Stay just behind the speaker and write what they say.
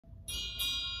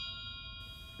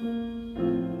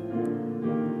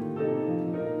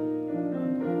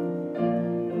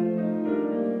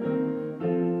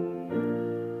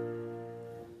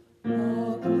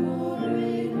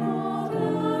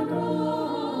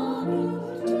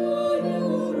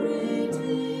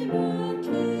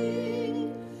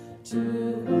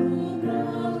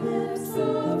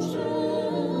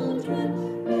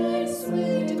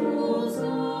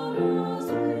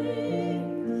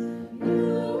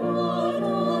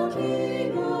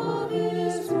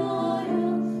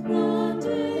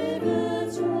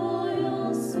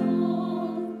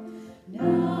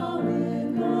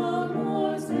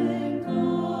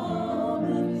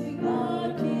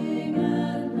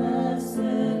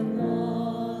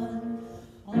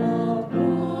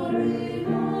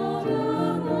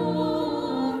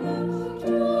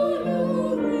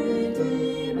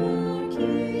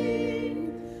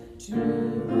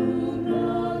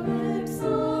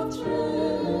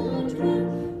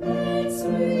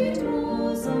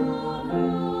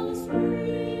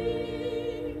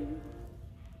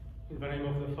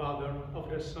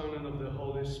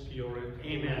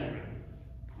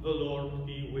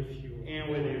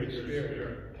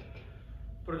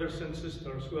Brothers and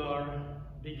sisters, we are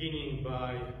beginning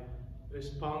by this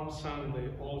Palm Sunday,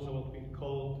 also what we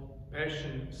call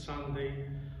Passion Sunday,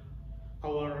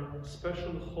 our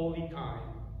special holy time,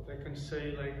 what I can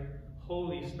say like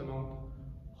holiest among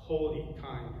holy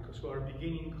time, because we are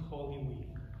beginning Holy Week,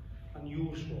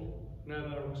 unusual,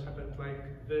 never was happened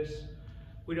like this,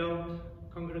 without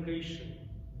congregation,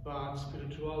 but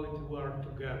spirituality, we are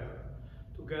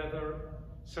together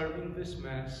serving this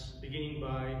Mass, beginning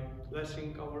by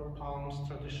blessing our palms,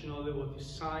 traditionally what is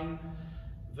sign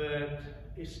that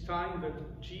it's time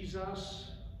that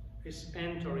Jesus is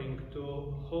entering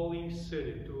to Holy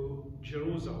City, to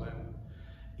Jerusalem,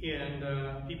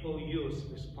 and people use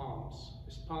these palms.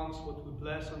 These palms, what we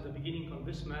bless on the beginning of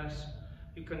this Mass,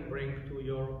 you can bring to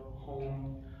your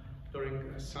home during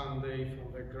a Sunday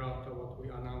from the grotto, what we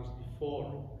announced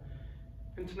before.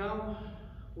 And now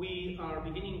we are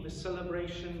beginning the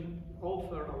celebration,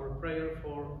 offer our prayer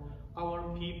for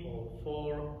our people,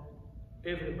 for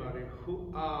everybody who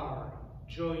are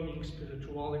joining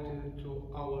spirituality to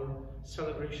our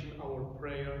celebration, our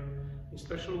prayer. In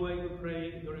special way we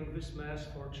pray during this Mass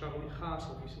for Charlie Haas,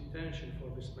 of his intention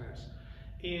for this Mass.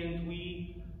 And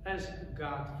we ask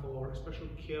God for special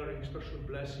caring, special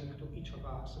blessing to each of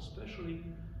us, especially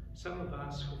some of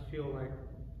us who feel like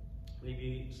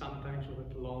maybe sometimes a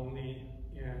bit lonely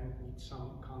and need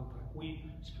some contact.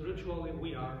 Spiritually,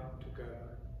 we are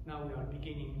together. Now we are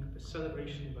beginning the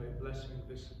celebration by blessing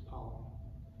this palm.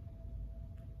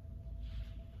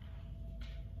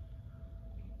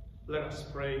 Let us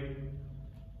pray.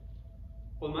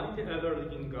 Almighty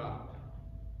ever-living God,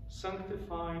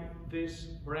 sanctify these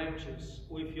branches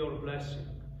with your blessing,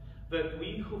 that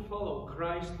we who follow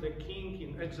Christ the King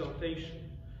in exaltation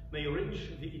may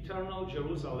reach the eternal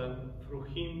Jerusalem through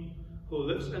him who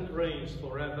lives and reigns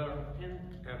forever and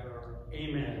ever.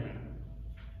 Amen.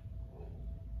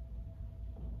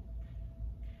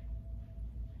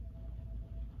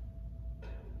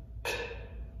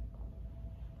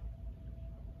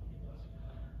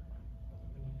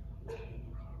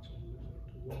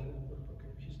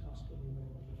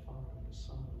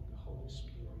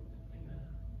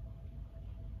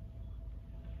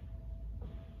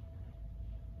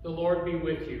 The Lord be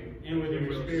with you, and with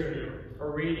your spirit. A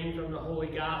reading from the Holy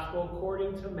Gospel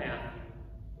according to Matthew.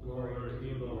 Glory to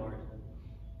you, Lord.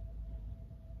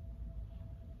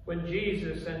 When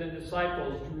Jesus and the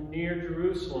disciples drew near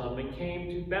Jerusalem and came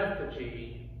to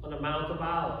Bethphage on the Mount of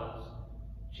Olives,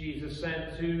 Jesus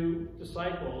sent 2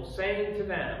 disciples, saying to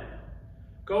them,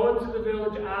 "Go into the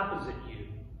village opposite you,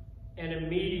 and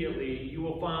immediately you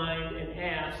will find an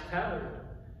ass tethered,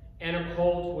 and a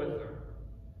colt with her.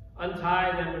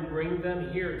 Untie them and bring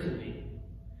them here to me.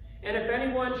 And if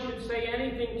anyone should say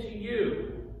anything to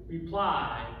you,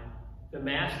 reply, 'The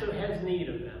Master has need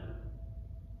of them.'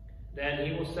 Then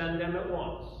he will send them at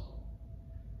once."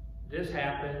 This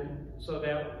happened so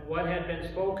that what had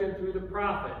been spoken through the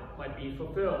prophet might be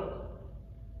fulfilled.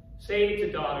 "Say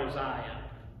to daughter Zion,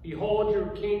 behold, your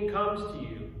king comes to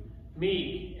you,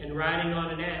 meek and riding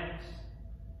on an ass,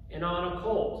 and on a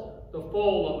colt, the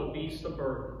foal of a beast of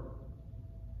burden."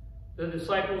 The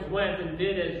disciples went and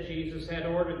did as Jesus had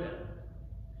ordered them.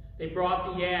 They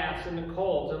brought the ass and the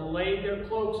colt and laid their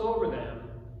cloaks over them,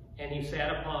 and he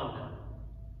sat upon them.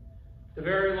 The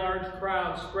very large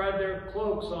crowd spread their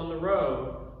cloaks on the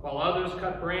road, while others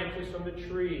cut branches from the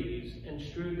trees and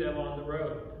strewed them on the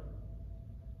road.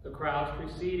 The crowds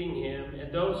preceding him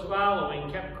and those following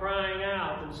kept crying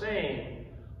out and saying,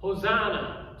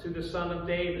 "Hosanna to the Son of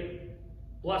David.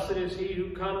 Blessed is he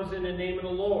who comes in the name of the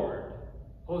Lord.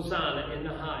 Hosanna in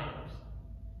the highest.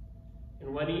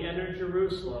 And when he entered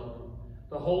Jerusalem,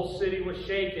 the whole city was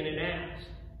shaken and asked,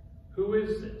 "Who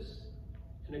is this?"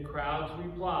 And the crowds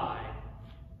replied,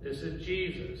 "This is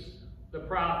Jesus, the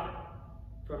prophet,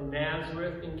 from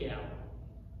Nazareth in Galilee."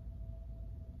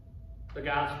 The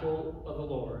Gospel of the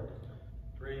Lord.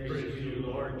 Praise to you,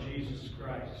 Lord Jesus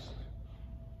Christ.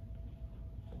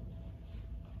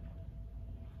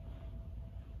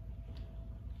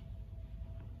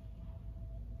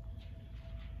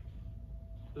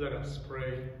 Let us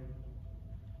pray.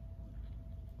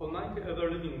 Almighty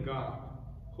ever-living God,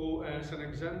 who as an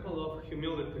example of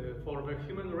humility for the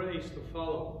human race to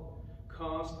follow,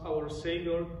 caused our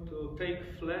Savior to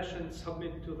take flesh and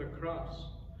submit to the cross,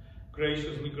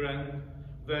 graciously grant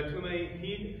that we may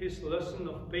heed his lesson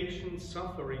of patient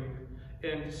suffering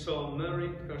and so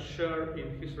merit a share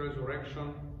in his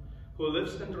resurrection, who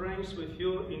lives and reigns with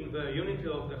you in the unity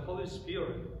of the Holy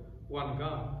Spirit, one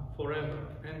God, forever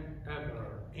and ever.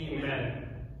 Amen.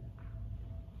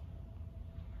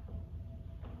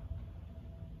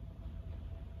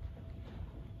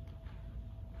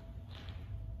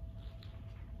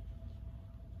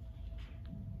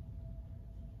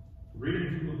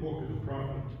 Reading from the book of the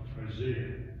prophet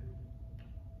Isaiah.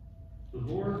 The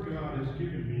Lord God has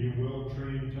given me a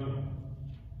well-trained tongue,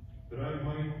 that I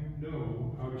might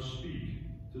know how to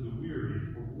speak to the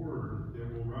weary a word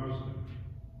that will rouse them.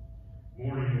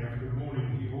 Morning after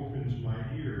morning he opens my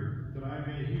ear, that I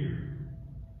may hear.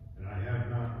 And I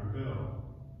have not rebelled,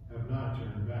 have not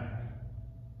turned back.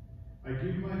 I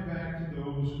give my back to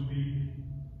those who beat me,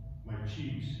 my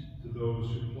cheeks to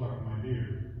those who pluck my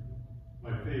beard.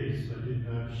 My face I did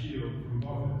not shield from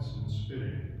buffets and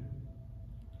spitting.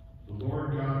 The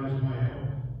Lord God is my help.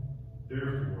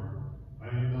 Therefore I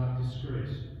am not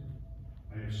disgraced.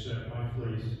 I have set my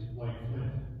face like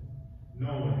flint,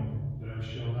 knowing that I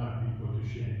shall not be put to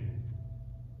shame.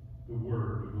 The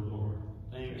word of the Lord.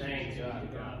 Thanks be to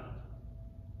God.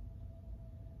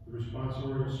 The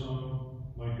responsorial song,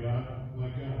 my God,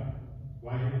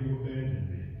 why have you abandoned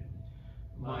me?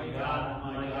 My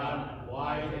God,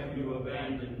 why have you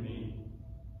abandoned me?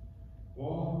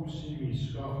 All who see me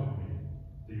scoff at me.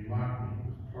 They mock me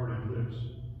with parted lips.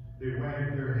 They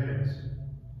wag their heads.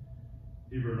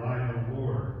 He relied on the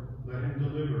Lord. Let him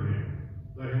deliver him.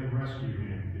 Let him rescue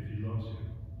him if he loves him.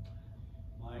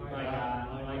 My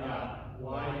God,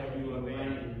 why have you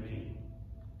abandoned me?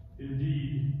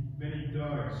 Indeed, many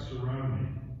dogs surround me.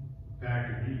 A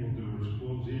pack of evildoers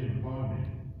close in upon me.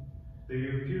 They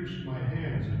have pierced my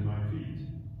hands and my feet.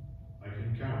 I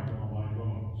can count all my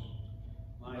bones.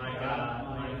 My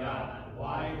God,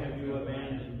 why have you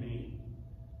abandoned me?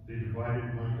 They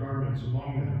divided my garments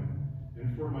among them,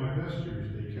 and for my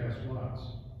vestures they cast lots.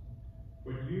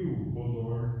 But you, O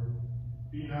Lord,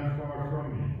 be not far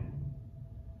from me.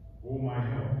 O my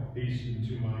help, hasten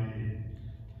to my aid.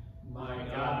 My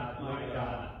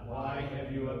God, why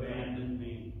have you abandoned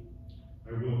me?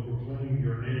 I will proclaim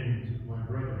your name to my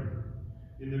brethren.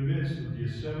 In the midst of the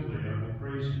assembly I will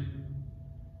praise you.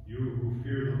 You who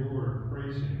fear the Lord,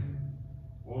 praise him.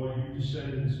 All you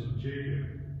descendants of Jacob,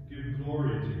 give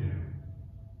glory to him.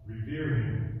 Revere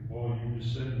him, all you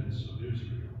descendants of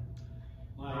Israel.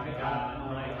 My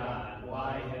God,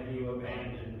 why have you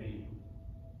abandoned me?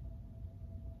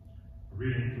 A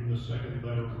reading from the second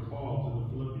letter of Paul to the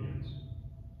Philippians.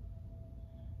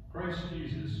 Christ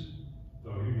Jesus,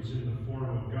 though he was in the form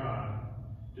of God,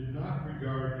 did not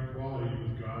regard equality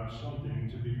with God something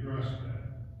to be grasped at.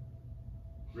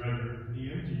 Rather,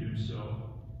 he emptied himself,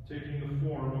 taking the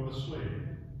form of a slave,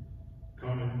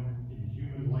 coming in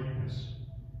human likeness,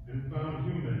 and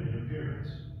found human in appearance.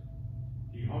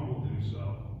 He humbled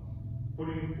himself,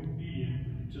 putting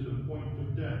obedience to the point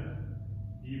of death,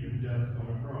 even death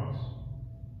on a cross.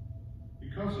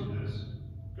 Because of this,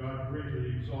 God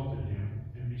greatly exalted him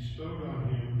and bestowed on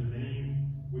him the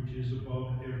name which is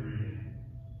above every name.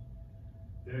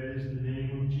 That is the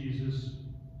name of Jesus.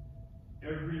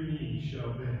 Every knee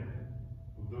shall bend,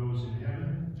 of those in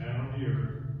heaven and on the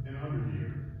earth and under the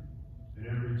earth, and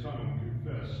every tongue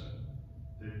confess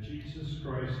that Jesus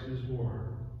Christ is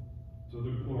Lord, to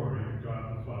the glory of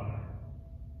God the Father.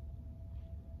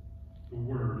 The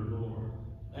word of the Lord.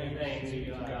 Thanks be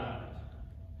to God.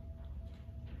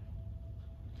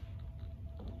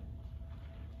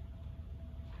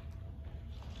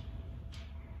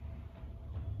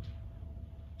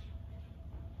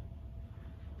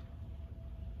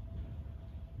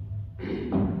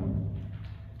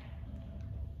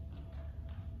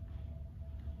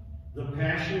 The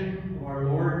Passion of our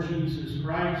Lord Jesus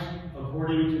Christ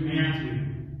according to Matthew.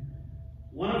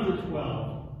 One of of the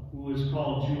 12, who was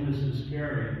called Judas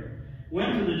Iscariot,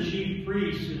 went to the chief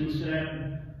priests and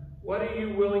said, "What are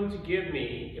you willing to give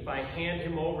me if I hand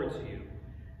him over to you?"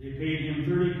 They paid him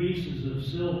 30 pieces of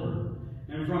silver,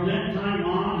 and from that time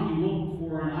on he looked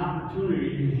for an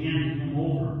opportunity to hand him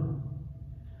over.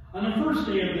 On the first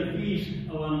day of the Feast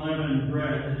of Unleavened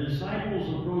Bread, the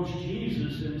disciples approached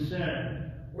Jesus and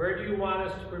said, "Where do you want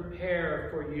us to prepare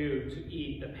for you to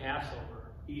eat the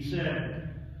Passover?" He said,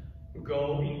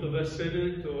 Go into the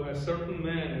city to a certain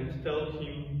man and tell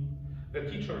him, the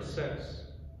teacher says,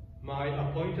 my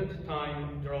appointed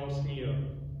time draws near.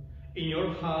 In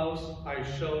your house I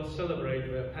shall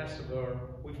celebrate the Passover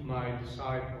with my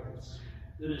disciples.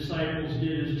 The disciples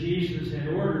did as Jesus had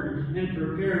ordered and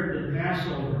prepared the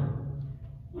Passover.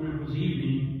 When it was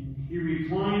evening, he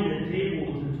reclined at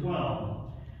table with the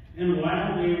 12, and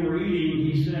while they were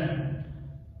eating, he said,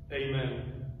 Amen.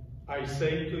 I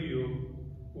say to you,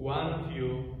 one of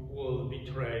you will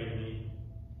betray me.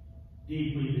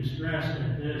 Deeply distressed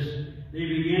at this, they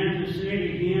began to say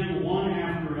to him one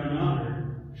after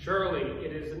another, "Surely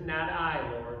it is not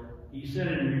I, Lord." He said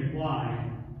in reply,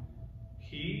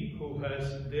 He who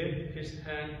has dipped his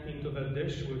hand into the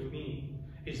dish with me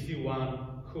is the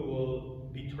one who will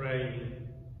betray me.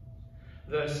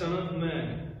 The Son of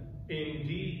Man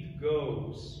indeed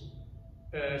goes,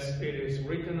 as it is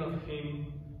written of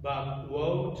him, but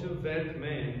woe to that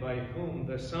man by whom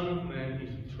the Son of Man is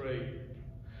betrayed.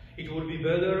 It would be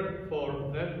better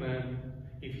for that man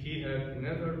if he had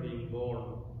never been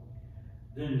born.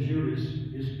 Then Judas,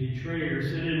 his betrayer,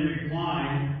 said in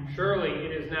reply, "Surely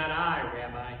it is not I,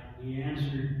 Rabbi." He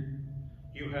answered,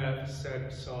 You have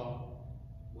said so.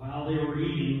 While they were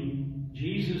eating,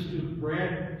 Jesus took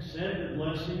bread, said the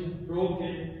blessing, broke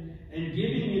it, and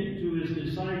giving it to his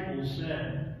disciples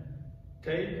said,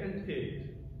 Take and eat.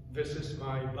 This is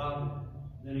my body.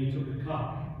 Then he took a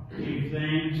cup, gave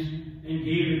thanks, and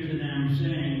gave it to them,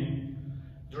 saying,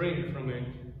 Drink from it,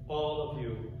 all of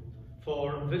you,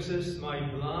 for this is my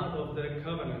blood of the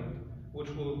covenant, which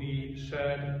will be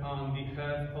shed on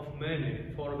behalf of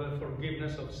many for the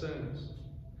forgiveness of sins.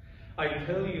 I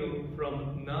tell you,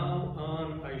 from now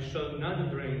on I shall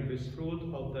not drink this fruit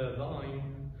of the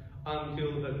vine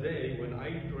until the day when I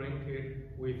drink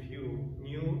it with you,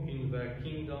 new in the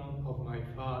kingdom of my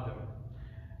Father.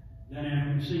 Then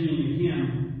after singing a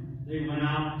hymn, they went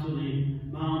out to the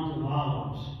Mount of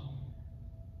Olives.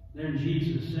 Then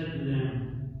Jesus said to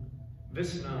them,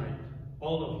 This night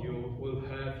all of you will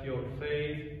have your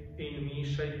faith in me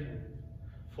shaken,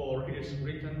 for it is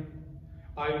written,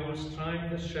 I will strike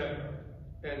the shepherd,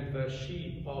 and the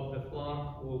sheep of the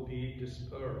flock will be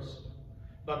dispersed.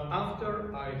 But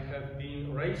after I have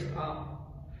been raised up,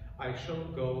 I shall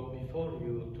go before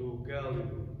you to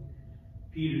Galilee.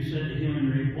 Peter said to him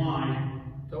in reply,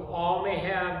 Though all may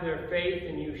have their faith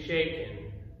in you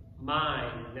shaken,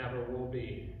 mine never will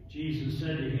be. Jesus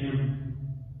said to him,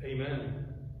 Amen.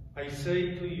 I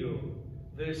say to you,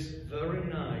 this very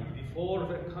night, before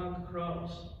the cock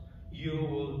crows, you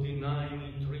will deny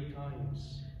me 3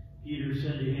 times. Peter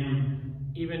said to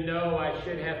him, Even though I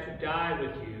should have to die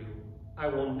with you, I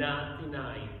will not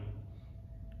deny you.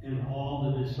 And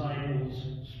all the disciples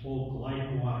spoke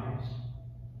likewise.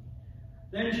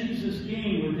 Then Jesus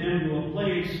came with them to a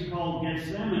place called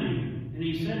Gethsemane, and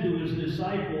he said to his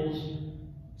disciples,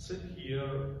 Sit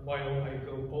here while I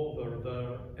go over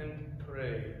there and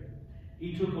pray.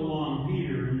 He took along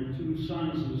Peter and the 2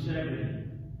 sons of Zebedee,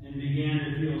 and began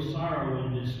to feel sorrow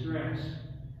and distress.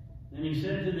 Then he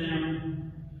said to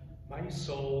them, My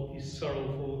soul is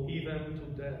sorrowful even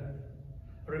to death.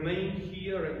 Remain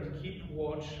here and keep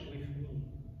watch with me.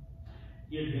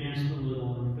 He advanced a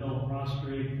little and fell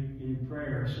prostrate in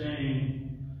prayer,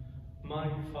 saying, My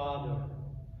Father,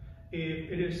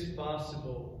 if it is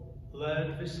possible,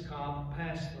 let this cup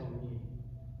pass from me.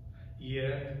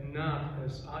 Yet not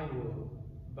as I will,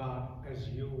 but as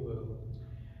you will.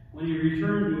 When he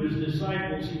returned to his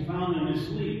disciples, he found them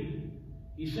asleep.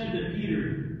 He said to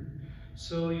Peter,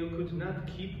 So you could not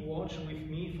keep watch with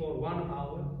me for 1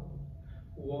 hour?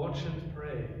 Watch and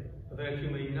pray, that you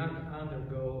may not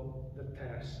undergo the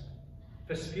test.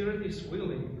 The spirit is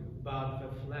willing, but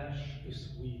the flesh is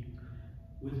weak.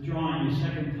 Withdrawing a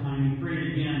second time, he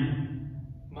prayed again,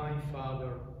 My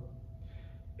Father,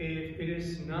 if it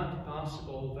is not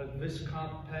possible that this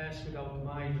cup pass without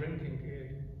my drinking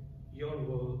it, your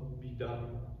will be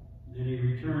done. Then he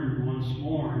returned once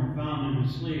more and found them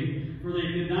asleep, for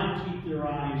they could not keep their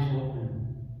eyes open.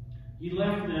 He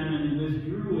left them and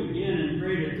withdrew again and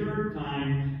prayed a 3rd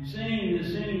time, saying the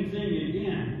same thing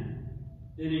again.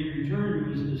 Then he returned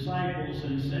to his disciples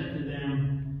and said to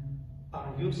them,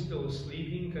 Are you still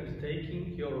sleeping and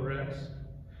taking your rest?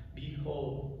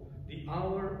 Behold, the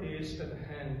hour is at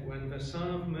hand when the Son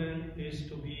of Man is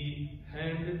to be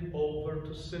handed over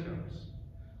to sinners.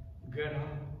 Get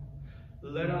up,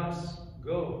 let us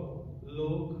go.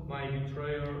 Look, my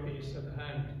betrayer is at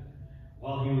hand.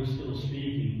 While he was still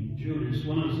speaking, Judas,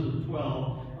 one of the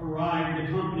 12, arrived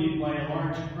accompanied by a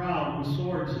large crowd with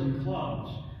swords and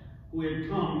clubs, who had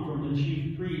come from the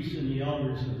chief priests and the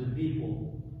elders of the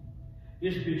people.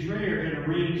 His betrayer had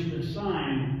arranged a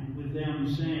sign with them,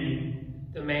 saying,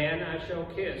 "The man I shall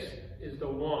kiss is the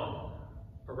one.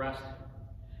 Arrest him."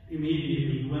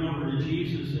 Immediately he went over to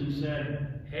Jesus and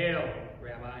said, "Hail,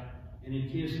 Rabbi." and he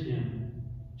kissed him.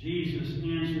 Jesus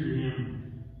answered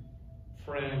him,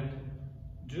 Friend,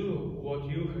 do what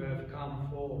you have come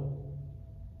for.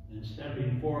 And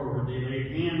stepping forward, they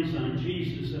laid hands on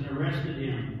Jesus and arrested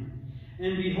him.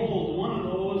 And behold, one of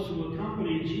those who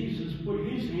accompanied Jesus put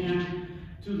his hand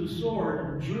to the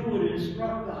sword, drew it, and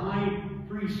struck the high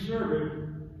priest's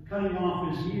servant, cutting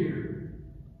off his ear.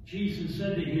 Jesus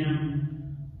said to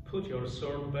him, Put your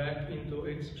sword back into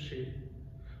its sheath,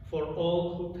 for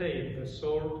all who take the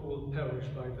sword will perish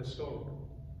by the sword.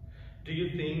 Do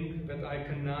you think that I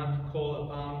cannot call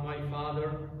upon my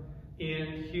Father,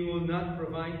 and he will not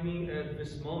provide me at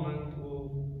this moment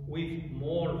with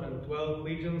more than 12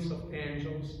 legions of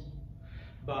angels?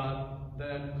 But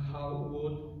then how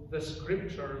would the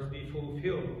scriptures be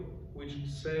fulfilled, which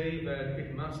say that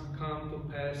it must come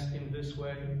to pass in this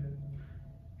way?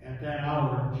 At that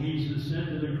hour, Jesus said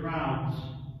to the crowds,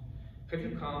 Have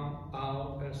you come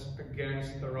out as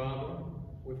against a robber,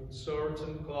 with swords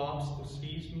and clubs to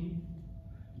seize me?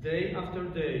 Day after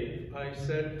day I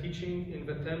sat teaching in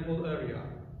the temple area,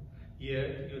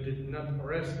 yet you did not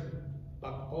arrest me.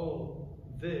 But all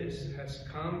this has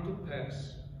come to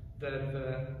pass, that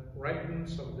the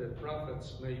writings of the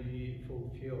prophets may be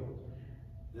fulfilled.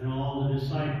 Then all the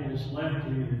disciples left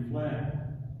him and fled.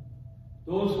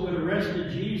 Those who had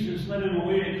arrested Jesus led him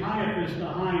away to Caiaphas the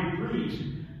high priest,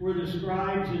 where the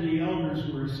scribes and the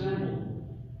elders were assembled.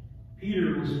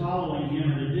 Peter was following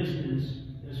him at a distance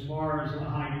as far as the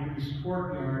high priest's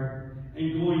courtyard,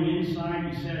 and going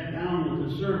inside he sat down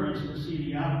with the servants to see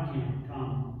the outcome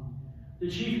come. The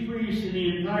chief priests and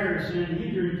the entire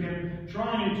Sanhedrin kept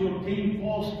trying to obtain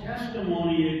false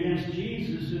testimony against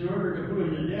Jesus in order to put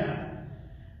him to death.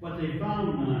 But they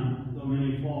found none, though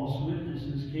many false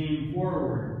witnesses came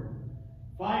forward.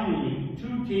 Finally,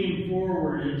 2 came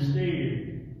forward and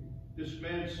stated, This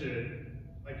man said,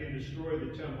 I can destroy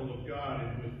the temple of God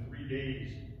and with 3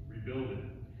 days rebuild it.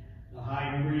 The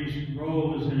high priest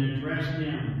rose and addressed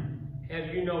him.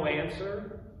 Have you no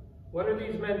answer? What are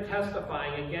these men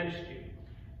testifying against you?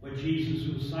 But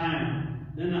Jesus was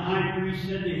silent. Then the high priest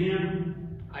said to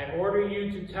him, I order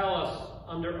you to tell us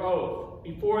under oath,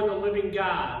 before the living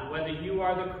God, whether you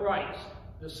are the Christ,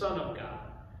 the Son of God.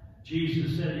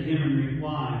 Jesus said to him in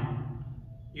reply,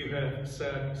 You have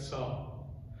said so.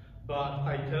 But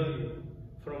I tell you,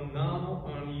 from now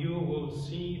on you will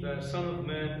see the Son of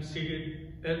Man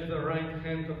seated at the right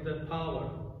hand of the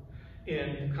power,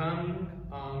 and coming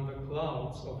on the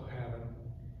clouds of heaven.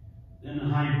 Then the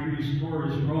high priest tore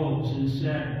his robes and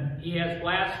said, He has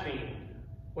blasphemed.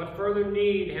 What further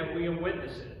need have we of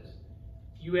witnesses?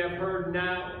 You have heard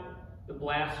now the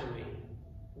blasphemy.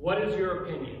 What is your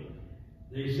opinion?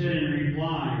 They said in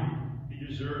reply, He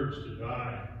deserves to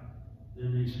die.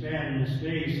 Then they spat in his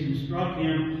face and struck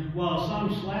him, while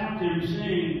some slapped him,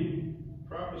 saying,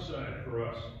 Prophesy for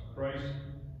us, Christ.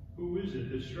 Who is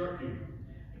it that struck you?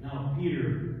 Now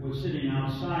Peter was sitting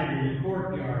outside in the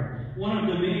courtyard. One of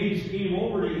the maids came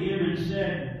over to him and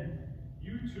said,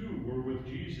 You too were with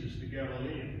Jesus the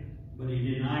Galilean. But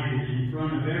he denied it in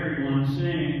front of everyone,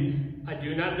 saying, I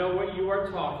do not know what you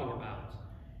are talking about.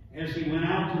 As he went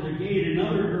out to the gate,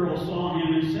 another girl saw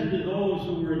him and said to those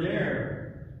who were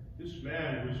there, This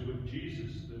man was with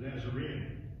Jesus the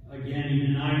Nazarene. Again he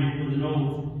denied it with an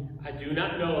oath. I do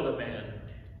not know the man.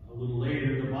 A little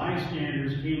later, the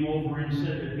bystanders came over and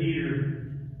said to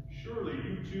Peter, Surely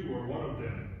you too are one of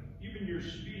them. Even your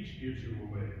speech gives you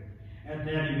away. At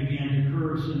that he began to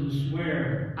curse and to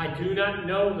swear. I do not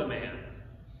know the man.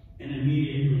 And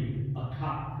immediately a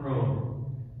cock crowed.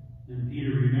 Then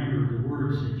Peter remembered the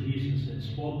words that Jesus had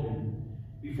spoken.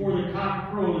 Before the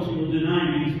cock crows, you will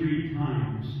deny me 3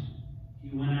 times.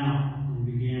 He went out and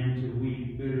began to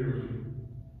weep bitterly.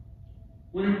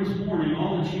 When it was morning,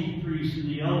 all the chief priests and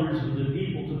the elders of the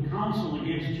people took counsel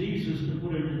against Jesus to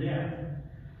put him to death.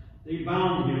 They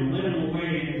bound him, led him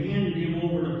away, and handed him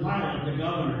over to Pilate, the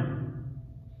governor.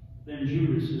 Then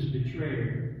Judas, his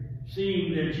betrayer,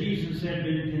 seeing that Jesus had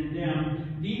been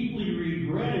condemned, deeply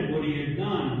regretted what he had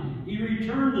done, he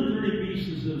returned the 30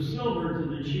 pieces of silver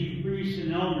to the chief priests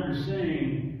and elders,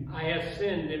 saying, I have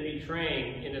sinned in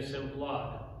betraying innocent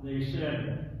blood. They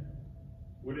said,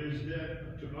 What is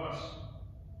that to us?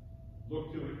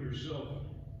 Look to it yourself.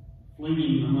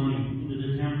 Flinging the money into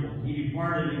the temple, he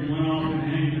departed and went off and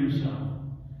hanged himself.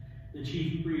 The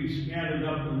chief priests gathered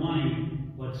up the money,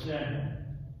 but said,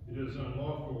 It is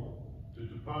unlawful to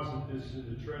deposit this in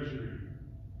the treasury,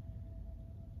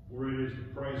 for it is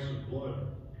the price of blood.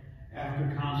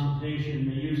 After consultation,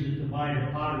 they used it to buy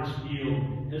the potter's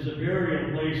field as a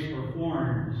burial place for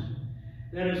foreigners.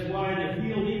 That is why the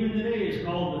field even today is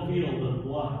called the field of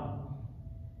blood.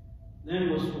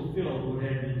 Then was fulfilled what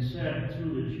had been said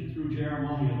through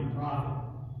Jeremiah the prophet.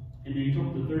 And they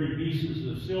took the 30 pieces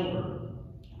of silver,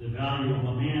 the value of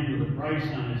a man with a price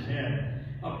on his head,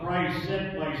 a price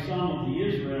set by some of the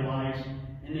Israelites,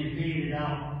 and they paid it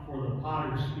out for the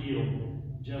potter's field,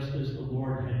 just as the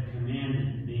Lord had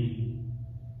commanded me.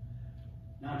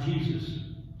 Now Jesus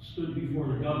stood before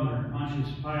the governor, Pontius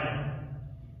Pilate,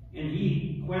 and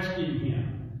he questioned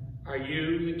him. Are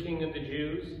you the king of the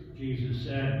Jews? Jesus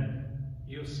said,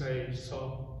 You say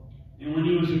so. and when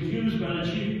he was accused by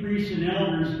the chief priests and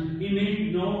elders, he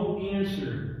made no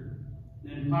answer.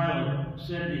 Then Pilate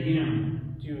said to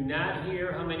him, Do you not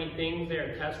hear how many things they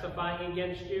are testifying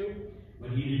against you? but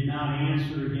he did not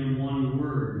answer him one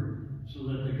word, so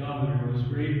that the governor was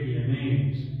greatly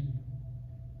amazed.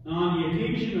 Now on the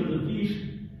occasion of the feast,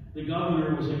 the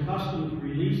governor was accustomed to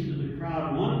release to the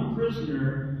crowd one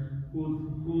prisoner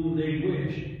whom they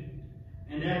wished.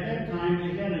 And at that time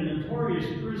they had a notorious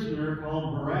prisoner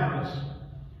called Barabbas.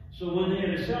 So when they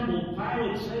had assembled,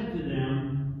 Pilate said to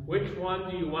them, Which one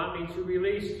do you want me to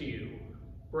release to you?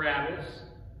 Barabbas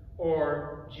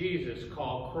or Jesus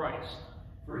called Christ?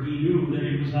 for he knew that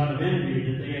it was out of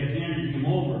envy that they had handed him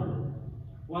over.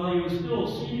 While he was still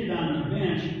seated on the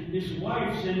bench, his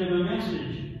wife sent him a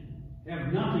message.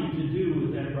 Have nothing to do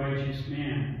with that righteous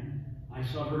man. I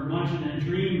suffered much in a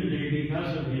dream today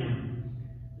because of him.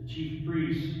 The chief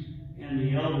priests and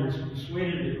the elders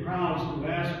persuaded the crowds to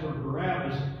ask for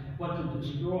Barabbas, but to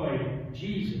destroy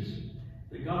Jesus.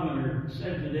 The governor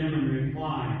said to them in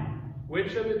reply,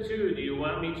 Which of the two do you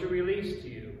want me to release to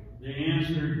you? They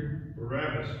answered,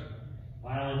 Barabbas.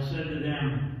 Pilate said to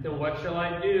them, Then what shall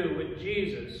I do with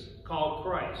Jesus called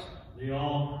Christ? They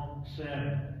all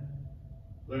said,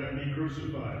 Let him be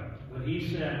crucified. but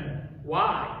he said,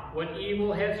 Why? What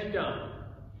evil has he done?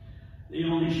 They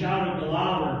only shouted the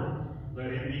louder.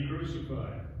 Let him be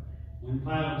crucified. When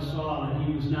Pilate saw that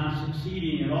he was not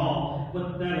succeeding at all,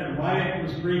 but that a riot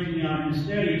was breaking out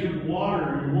instead, he took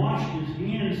water and washed his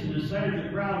hands in the sight of the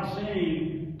crowd,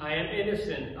 saying, I am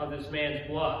innocent of this man's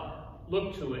blood.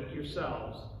 Look to it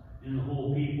yourselves. and the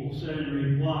whole people said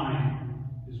in reply,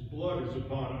 His blood is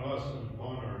upon us and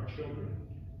upon our children.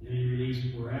 Then he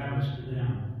released Barabbas to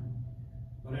them.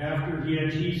 But after he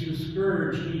had Jesus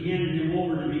scourged, he handed him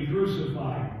over to be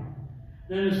crucified.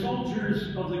 Then the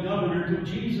soldiers of the governor took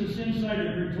Jesus inside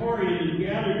the praetorium and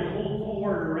gathered the whole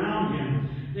cohort around him.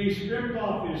 They stripped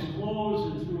off his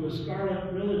clothes and threw a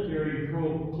scarlet military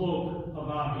cloak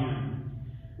about him.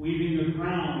 Weaving a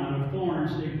crown out of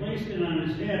thorns, they placed it on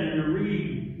his head and a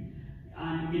reed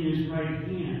in his right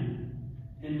hand.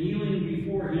 And kneeling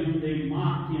before him, they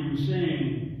mocked him,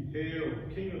 saying, Hail,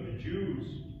 King of the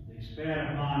Jews! They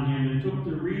spat upon him and took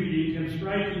the reed and kept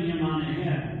striking him on the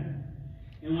head.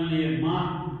 And when they had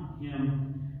mocked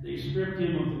him, they stripped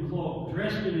him of the cloak,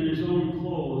 dressed him in his own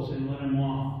clothes, and led him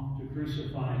off to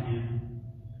crucify him.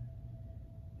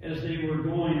 As they were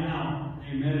going out,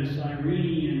 they met a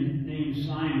Cyrenian named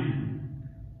Simon.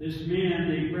 This man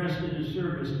they pressed into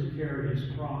service to carry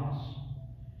his cross.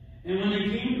 And when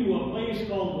they came to a place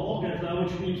called Golgotha,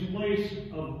 which means place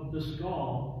of the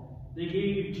skull, they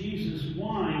gave Jesus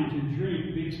wine to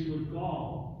drink mixed with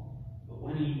gall. But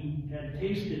when he had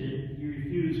tasted it, he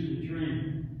refused to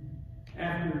drink.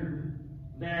 After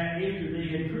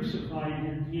they had crucified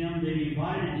him, they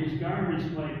divided his garments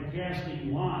by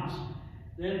casting lots.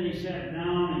 Then they sat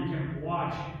down and kept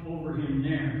watch over him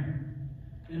there.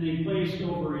 And they placed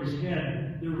over his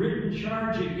head the written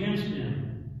charge against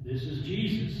him. This is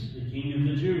Jesus, the King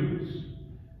of the Jews.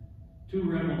 2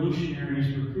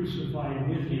 revolutionaries were crucified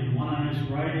with him, one on his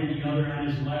right and the other on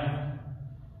his left.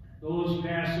 Those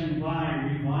passing by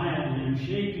reviled him,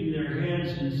 shaking their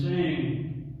heads and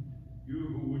saying, You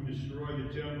who would destroy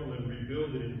the temple and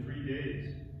rebuild it in 3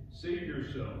 days, save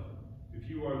yourself, if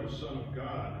you are the Son of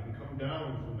God, and come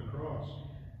down from the cross.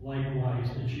 Likewise,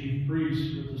 the chief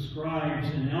priests with the scribes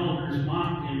and elders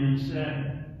mocked him and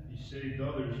said, He saved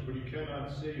others, but he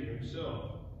cannot save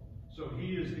himself. So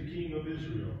he is the King of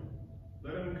Israel.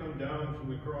 Let him come down from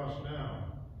the cross now,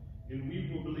 and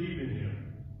we will believe in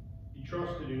him. He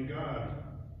trusted in God.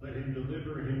 Let him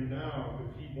deliver him now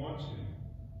if he wants him.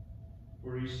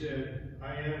 For he said,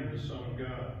 I am the Son of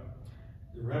God.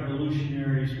 The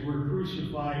revolutionaries who were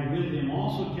crucified with him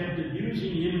also kept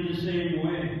abusing him in the same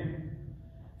way.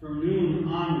 From noon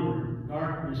onward,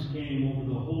 darkness came over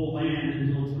the whole land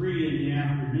until 3 in the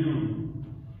afternoon.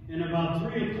 And about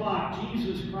 3 o'clock,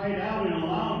 Jesus cried out in a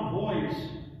loud voice,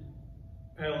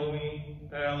 Eloi,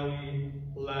 Eloi,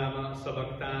 lama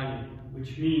sabachthani,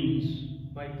 which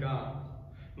means, my God,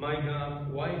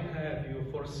 why have you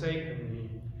forsaken me?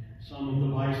 Some of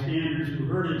the bystanders who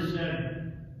heard it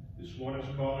said, This one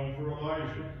is calling for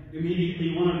Elijah.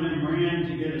 Immediately one of them ran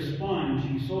to get a sponge.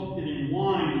 He soaked it in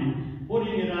wine, and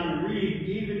putting it on a reed,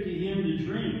 gave it to him to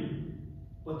drink.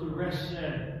 But the rest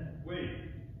said, Wait,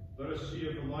 let us see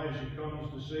if Elijah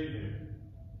comes to save him.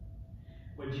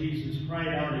 But Jesus cried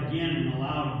out again in a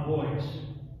loud voice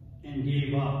and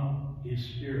gave up his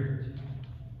spirit.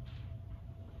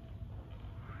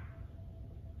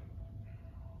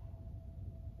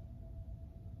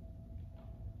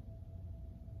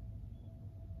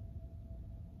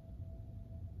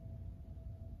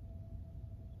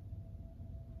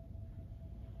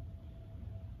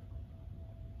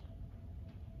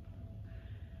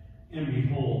 And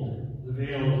behold, the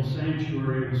veil of the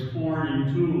sanctuary was torn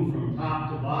in two from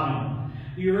top to bottom.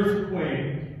 The earth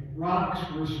quaked, rocks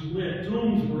were split,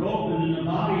 tombs were opened, and the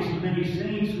bodies of many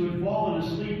saints who had fallen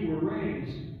asleep were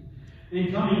raised.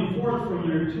 And coming forth from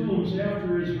their tombs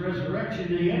after his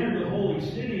resurrection, they entered the holy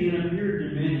city and appeared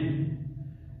to many.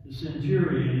 The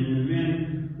centurion and the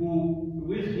men who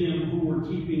with him who were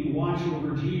keeping watch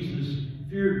over Jesus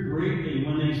feared greatly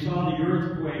when they saw the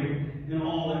earthquake and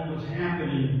all that was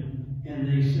happening. And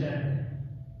they said,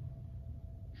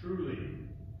 Truly,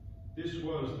 this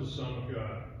was the Son of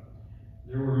God.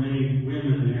 There were many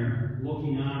women there,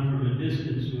 looking on from a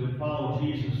distance, who had followed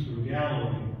Jesus from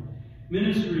Galilee,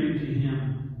 ministering to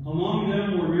him. Among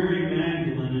them were Mary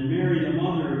Magdalene, and Mary the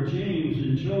mother of James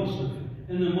and Joseph,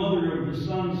 and the mother of the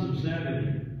sons of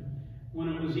Zebedee. When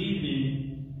it was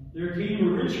evening, there came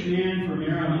a rich man from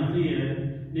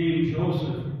Arimathea, named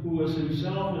Joseph, who was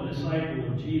himself a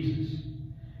disciple of Jesus.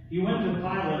 He went to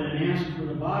Pilate and asked for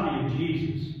the body of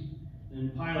Jesus. Then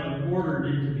Pilate ordered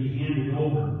it to be handed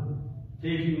over.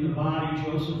 Taking the body,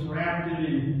 Joseph wrapped it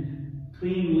in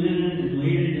clean linen and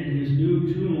laid it in his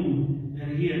new tomb that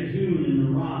he had hewn in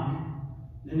the rock.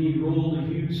 Then he rolled a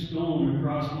huge stone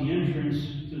across the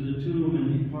entrance to the tomb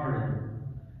and departed.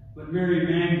 But Mary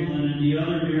Magdalene and the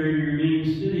other Mary remained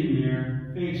sitting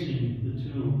there, facing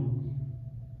the tomb.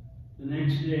 The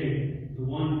next day, the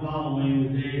one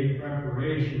following the day of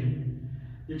preparation,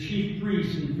 the chief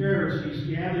priests and Pharisees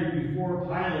gathered before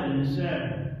Pilate and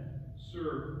said,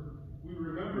 Sir, we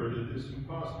remember that this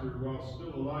impostor, while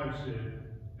still alive, said,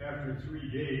 After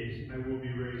 3 days I will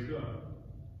be raised up.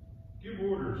 Give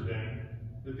orders, then,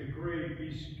 that the grave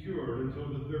be secured until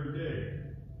the 3rd day,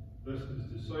 lest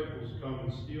his disciples come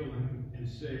and steal him and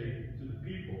say to the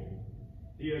people,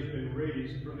 He has been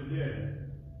raised from the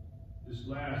dead. This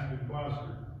last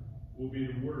impostor will be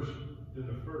the worst than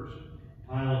the first.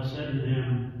 Pilate said to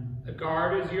them, The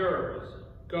guard is yours.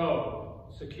 Go,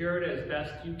 secure it as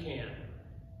best you can.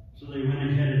 So they went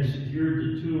ahead and secured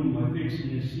the tomb by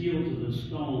fixing a seal to the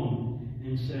stone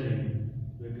and setting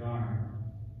the guard.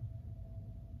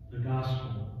 The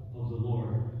Gospel of the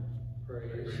Lord.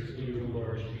 Praise to you,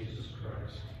 Lord Jesus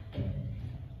Christ.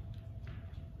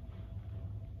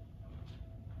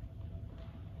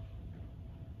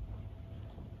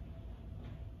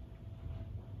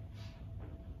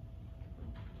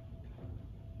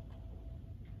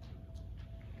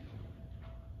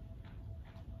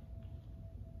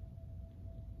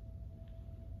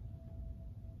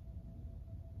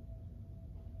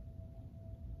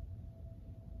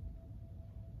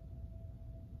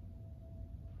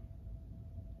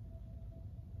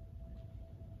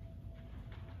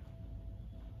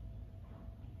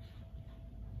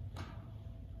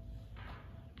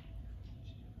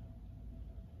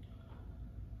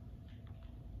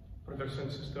 Brothers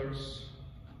and sisters,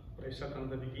 what I said on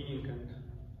the beginning, and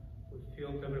we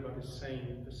feel everybody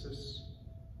saying, this is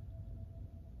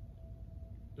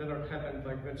never happened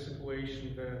like that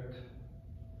situation that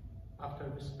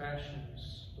after this passion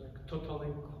is like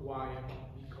totally quiet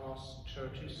because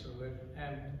churches are left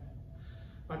empty.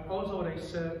 But also what I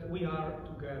said, we are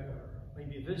together.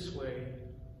 Maybe this way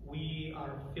we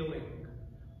are feeling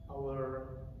our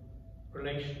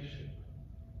relationship,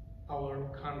 our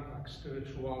contact,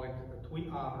 spirituality, that we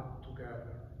are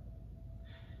together.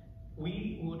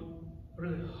 We would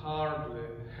really hardly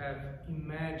have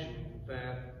imagined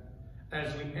that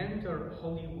as we enter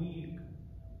Holy Week,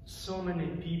 so many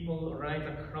people right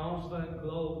across the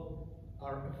globe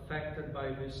are affected by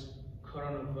this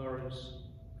coronavirus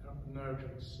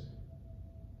emergency.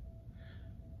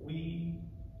 We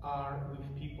are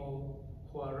with people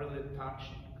who are really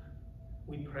touching.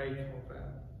 We pray for them.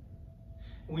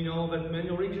 We know that many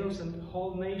regions and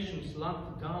whole nations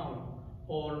locked down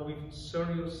or with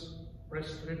serious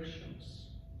restrictions.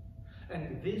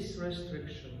 And these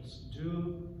restrictions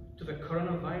due to the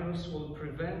coronavirus will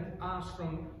prevent us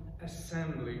from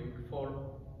assembling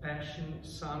for Passion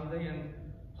Sunday and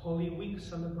Holy Week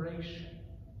celebration.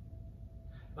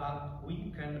 But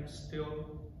we can still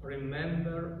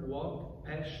remember what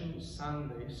Passion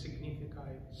Sunday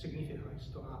signifies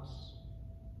to us.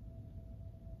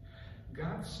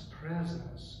 God's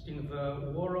presence in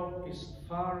the world is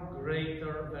far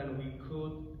greater than we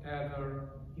could ever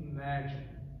imagine.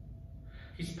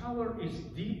 His power is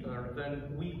deeper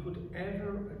than we could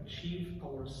ever achieve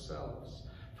ourselves.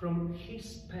 From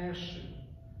his passion,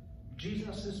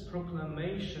 Jesus'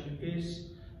 proclamation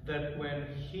is that when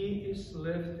he is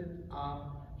lifted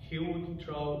up, he would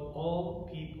draw all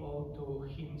people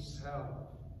to himself.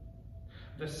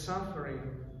 The suffering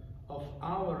of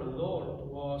our Lord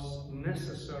was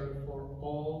necessary for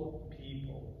all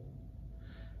people.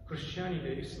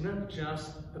 Christianity is not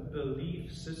just a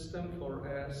belief system for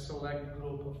a select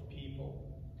group of people.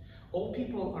 All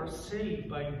people are saved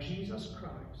by Jesus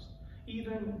Christ,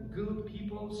 even good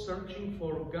people searching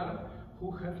for God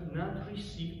who have not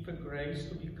received the grace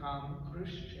to become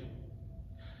Christian.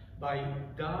 By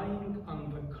dying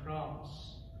on the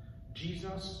cross,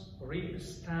 Jesus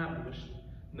re-established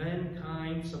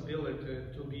mankind's ability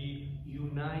to be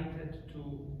united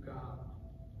to God.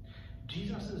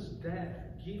 Jesus' death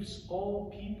gives all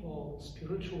people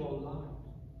spiritual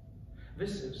life.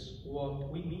 This is what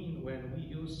we mean when we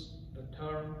use the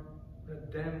term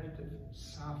redemptive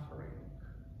suffering.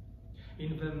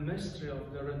 In the mystery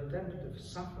of the redemptive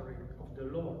suffering of the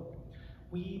Lord,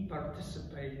 we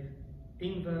participate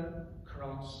in the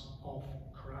cross of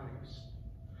Christ.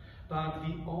 But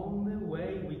the only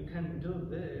way we can do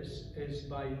this is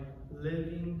by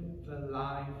living the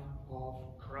life of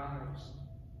Christ.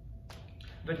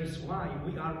 That is why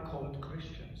we are called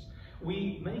Christians.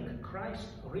 We make Christ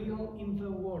real in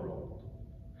the world.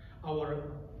 Our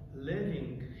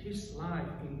living his life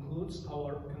includes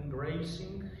our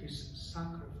embracing his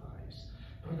sacrifice.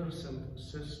 Brothers and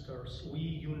sisters, we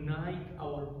unite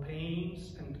our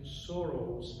pains and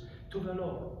sorrows to the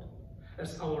Lord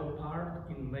as our part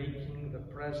in making the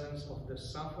presence of the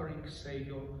suffering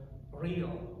Savior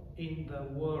real in the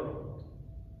world.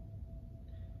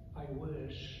 I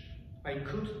wish I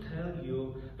could tell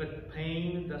you that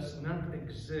pain does not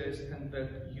exist and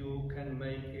that you can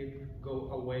make it go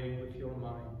away with your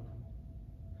mind.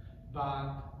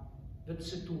 But the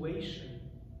situation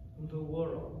in the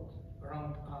world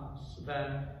around us,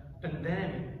 the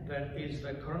pandemic that is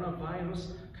the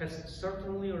coronavirus, has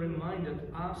certainly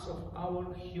reminded us of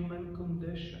our human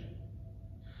condition.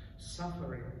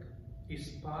 Suffering is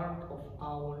part of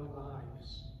our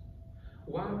lives.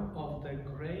 One of the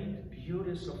great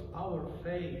beauties of our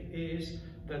faith is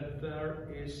that there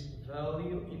is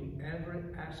value in every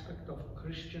aspect of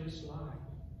Christian's life,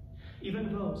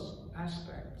 even those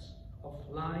aspects of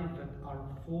life that are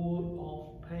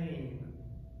full of pain.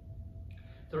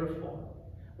 Therefore,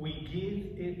 we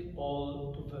give it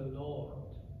all to the Lord.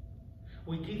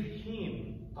 We give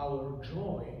him our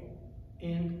joy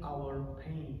and our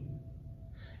pain.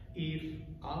 If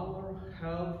our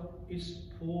health is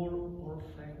poor or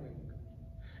failing,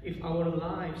 if our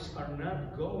lives are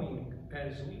not going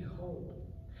as we hope,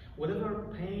 whatever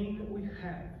pain we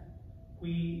have,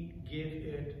 we give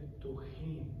it to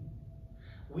him.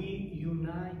 We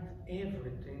unite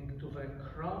everything to the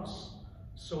cross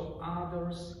so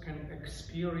others can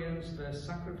experience the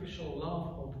sacrificial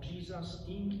love of Jesus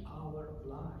in our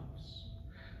lives.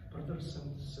 Brothers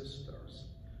and sisters,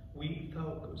 we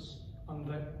focus on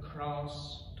the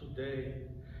cross today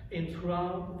and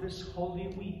throughout this Holy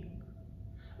Week.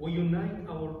 We unite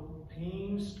our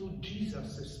pains to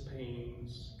Jesus'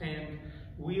 pains, and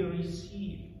we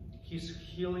receive his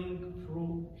healing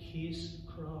through his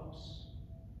cross.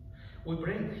 We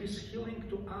bring his healing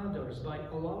to others by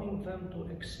allowing them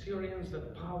to experience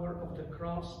the power of the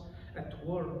cross at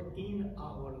work in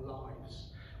our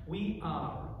lives. We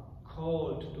are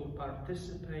called to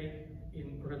participate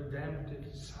in redemptive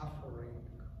suffering.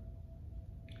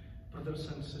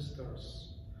 Brothers and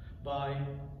sisters, by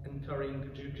entering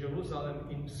Jerusalem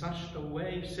in such a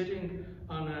way, sitting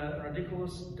on a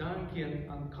ridiculous donkey and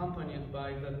accompanied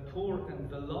by the poor and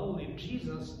the lowly.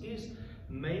 Jesus is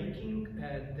making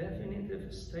a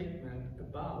definitive statement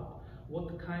about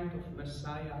what kind of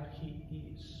Messiah he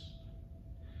is.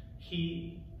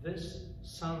 This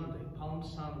Sunday, Palm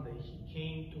Sunday, he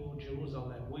came to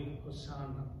Jerusalem with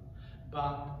Hosanna,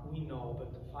 but we know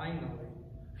that finally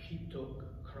he took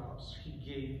a cross. He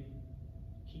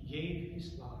gave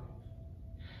his life.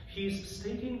 He is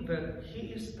stating that he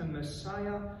is a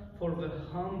Messiah for the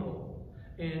humble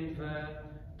and the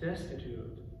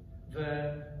destitute,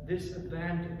 the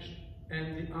disadvantaged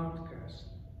and the outcast,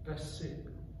 the sick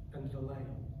and the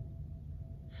lame.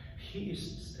 He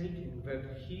is stating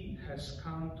that he has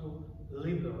come to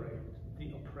liberate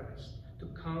the oppressed, to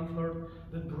comfort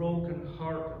the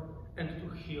broken-hearted, and to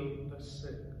heal the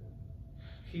sick.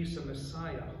 He is a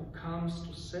Messiah who comes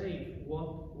to save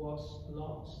what was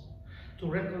lost, to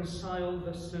reconcile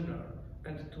the sinner,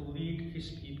 and to lead his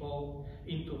people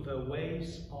into the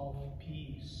ways of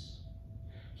peace.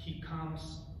 He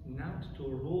comes not to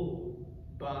rule,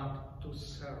 but to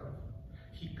serve.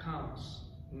 He comes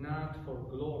not for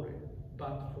glory,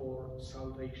 but for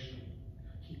salvation.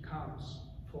 He comes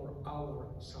for our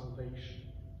salvation.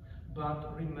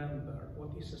 But remember, what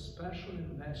is a special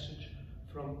message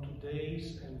from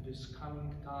today's and this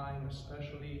coming time,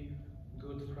 especially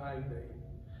Good Friday,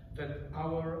 that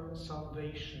our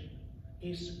salvation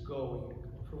is going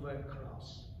through the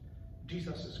cross,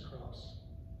 Jesus' cross,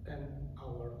 and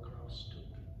our cross too.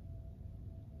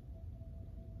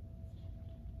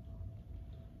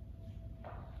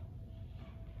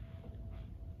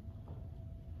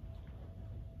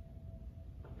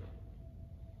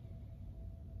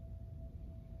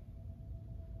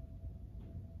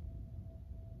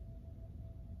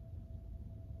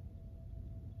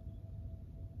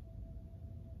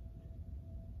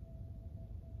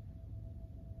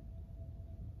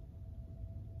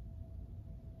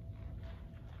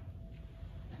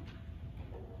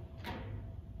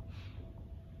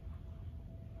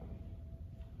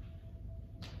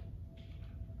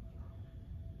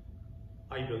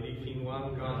 I believe in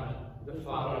one God, the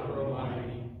Father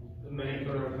Almighty, the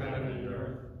maker of heaven and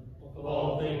earth, of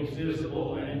all things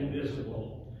visible and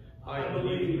invisible. I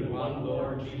believe in one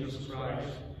Lord Jesus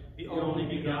Christ, the only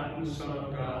begotten Son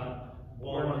of God,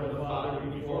 born of the Father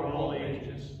before all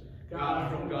ages,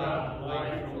 God from God,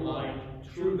 light from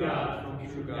light, true God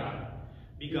from true God,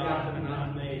 begotten and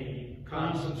not made,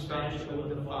 consubstantial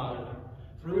with the Father.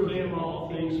 Through him all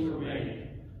things were made.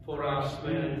 For us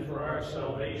men and for our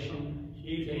salvation,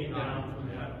 he came down from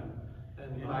heaven,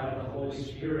 and by the Holy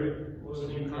Spirit was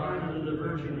incarnate of the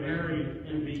Virgin Mary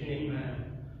and became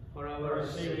man. For our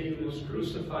sake he was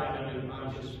crucified under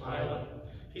Pontius Pilate.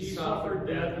 He suffered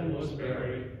death and was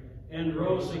buried, and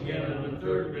rose again on the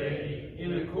third day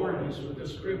in accordance with the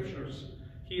Scriptures.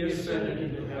 He ascended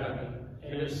into heaven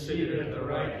and is seated at the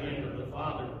right hand of the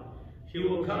Father. He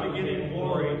will come again in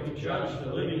glory to judge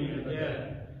the living and the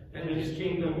dead, and his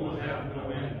kingdom will have no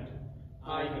end.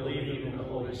 I believe in the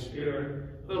Holy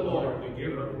Spirit, the Lord, the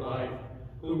giver of life,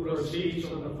 who proceeds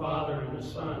from the Father and the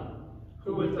Son,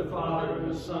 who with the Father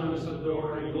and the Son is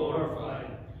adored and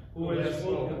glorified, who has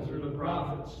spoken through the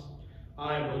prophets.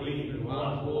 I believe in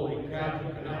one holy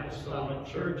Catholic and Apostolic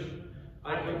Church.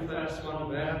 I confess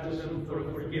one baptism for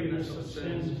the forgiveness of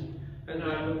sins, and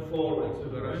I look forward to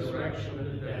the resurrection of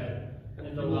the dead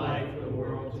and the life of the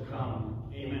world to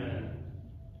come. Amen.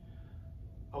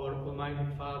 Our Almighty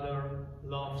Father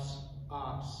loves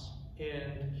us,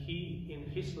 and he,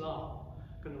 in his love,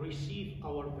 can receive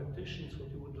our petitions,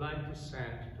 what we would like to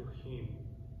send to him.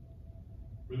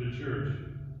 For the Church,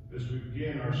 as we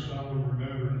begin our solemn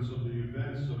remembrance of the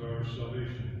events of our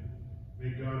salvation, may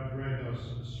God grant us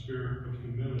a spirit of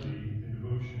humility and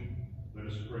devotion. Let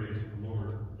us pray to the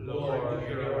Lord. Lord,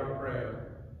 hear our prayer.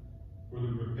 For the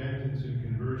repentance and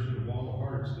conversion of all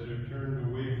hearts that have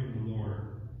turned away from the Lord,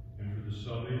 and for the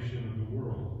salvation of the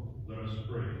world, let us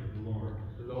pray to the Lord.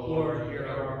 Lord, hear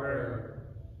our prayer.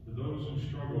 For those who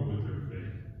struggle with their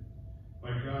faith, by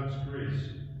God's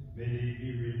grace, may they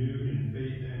be renewed in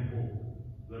faith and hope.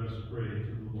 Let us pray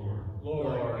to the Lord.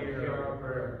 Lord, hear our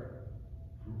prayer.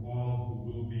 For all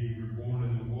who will be reborn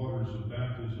in the waters of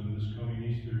baptism this coming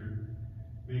Easter,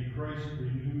 may Christ's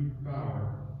renewed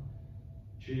power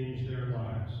change their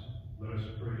lives. Let us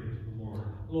pray to the Lord.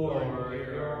 Lord,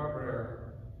 hear our prayer.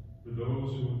 For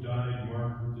those who have died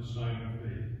marked with the sign of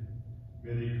faith,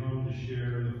 may they come to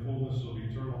share in the fullness of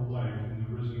eternal life in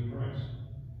the risen Christ.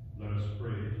 Let us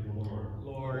pray to the Lord.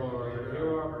 Lord,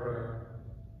 hear our prayer.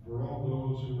 For all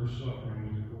those who are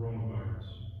suffering with the coronavirus,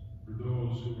 for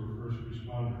those who were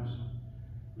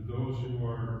those who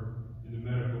are in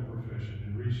the medical profession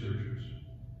and researchers.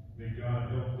 May God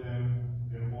help them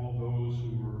and all those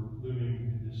who are living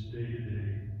in this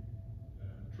day-to-day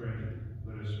tragedy.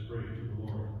 Let us pray to the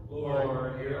Lord.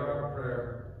 Lord, hear our prayer.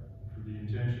 For the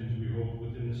intentions we hold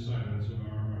within the silence of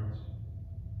our hearts.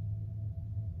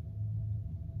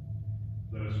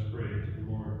 Let us pray to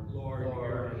the Lord.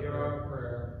 Lord, hear our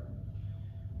prayer.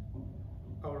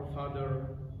 Our Father,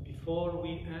 before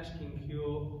we asking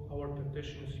you our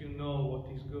petitions, you know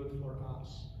what is good for us.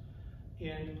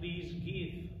 And please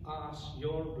give us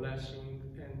your blessing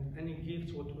and any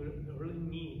gifts what we really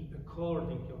need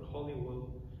according to your holy will,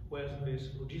 with this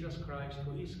through Jesus Christ,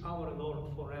 who is our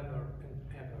Lord forever and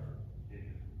ever.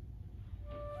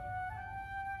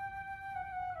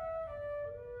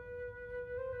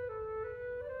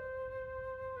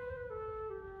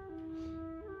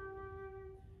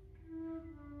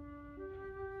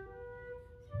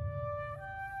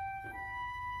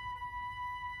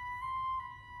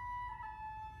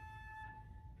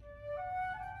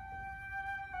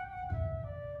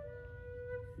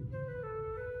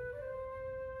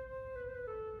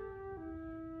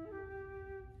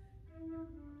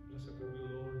 Blessed are you,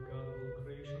 Lord, God of all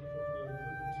creation, for your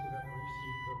goodness we have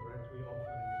received the bread we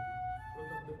offer you,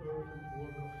 fruit of the earth and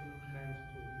work of your hands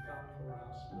to become for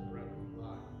us the bread of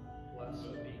life.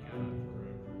 Blessed be God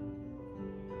forever.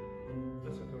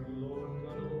 Blessed are you, Lord,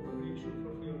 God of all creation,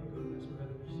 for your goodness we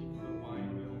have received the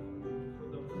wine we offer you,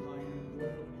 fruit of the vine and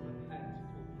work of your hands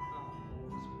to become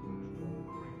our spiritual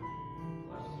drink.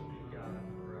 Blessed be God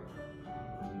forever.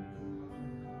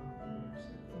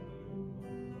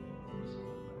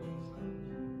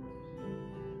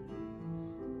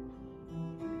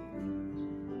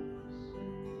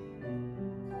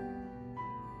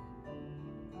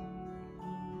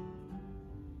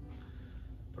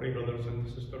 Pray, brothers and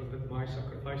sisters, that my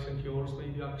sacrifice and yours may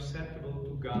be acceptable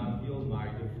to God, the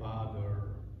Almighty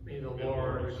Father. May the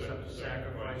Lord accept the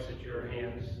sacrifice at your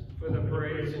hands for the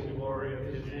praise and glory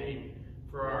of his name,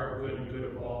 for our good and good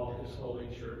of all his holy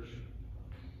church.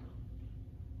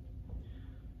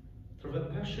 Through the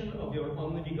passion of your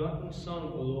only begotten Son,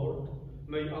 O Lord,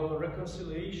 may our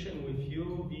reconciliation with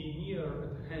you be near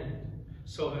at hand,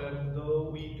 so that though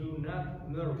we do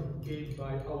not merit it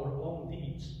by our own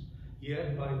deeds,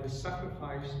 yet by the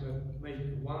sacrifice that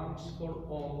made once for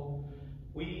all,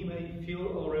 we may feel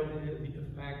already the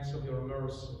effects of your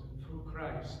mercy through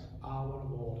Christ our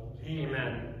Lord.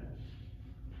 Amen.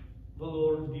 The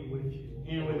Lord be with you.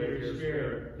 And with your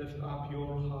spirit. Lift up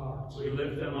your hearts. We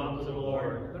lift them up to the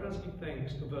Lord. Let us give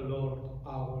thanks to the Lord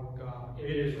our God.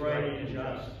 It is right and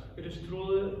just. It is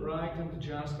truly right and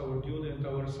just, our duty and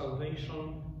our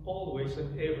salvation, always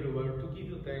and everywhere, to give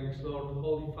you thanks, Lord,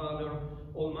 Holy Father,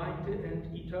 Almighty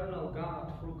and eternal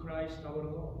God, through Christ our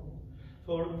Lord.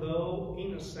 For though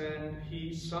innocent,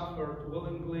 he suffered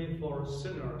willingly for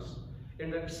sinners,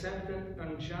 and accepted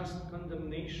unjust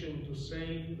condemnation to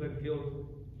save the guilty.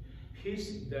 His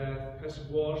death has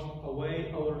washed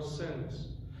away our sins,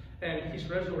 and his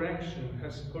resurrection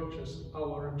has purchased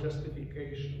our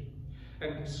justification.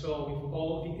 And so with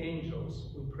all the angels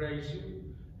we praise you,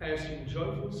 as in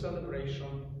joyful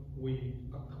celebration we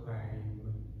acclaim.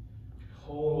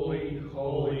 Holy,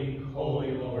 holy,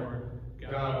 holy Lord,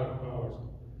 God of ours.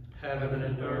 heaven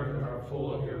and earth are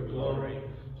full of your glory.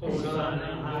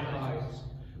 Hosanna in the highest.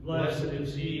 Blessed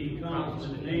is he who comes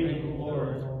in the name of the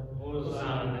Lord.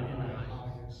 Hosanna in the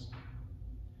highest.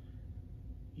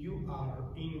 You are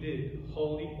indeed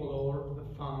holy, O Lord,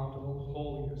 the fount of all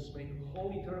holiness. Make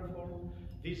holy, therefore,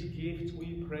 these gifts,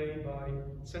 we pray, by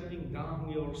sending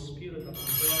down your Spirit upon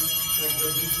them like the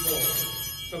dew,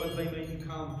 so that they may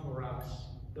become for us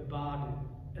the body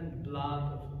and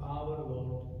blood of our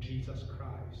Lord Jesus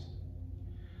Christ.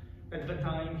 At the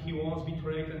time he was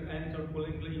betrayed and entered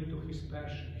willingly into his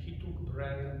passion, he took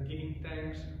bread and, giving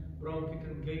thanks, broke it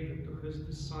and gave it to his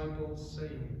disciples,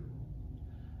 saying,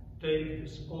 "Take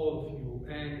this, all of you,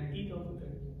 and eat of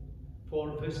it,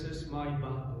 for this is my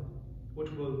body,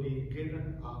 which will be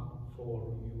given up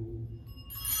for you."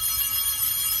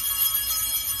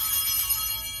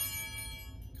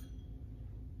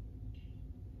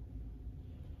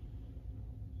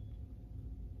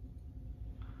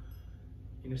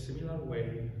 In a similar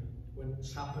way, when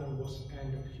supper was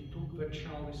ended, he took the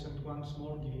chalice and once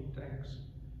more giving thanks,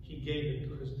 he gave it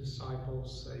to his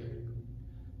disciples, saying,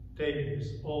 "Take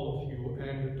this, all of you,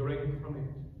 and drink from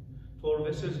it, for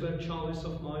this is the chalice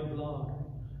of my blood,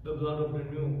 the blood of the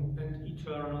new and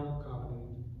eternal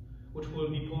covenant, which will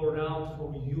be poured out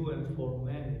for you and for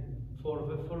many, for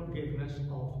the forgiveness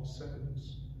of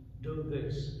sins. Do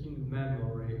this in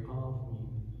memory of me."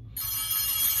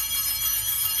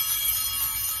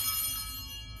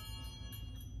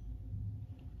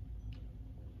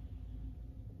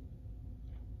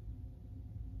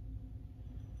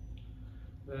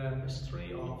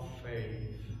 mystery of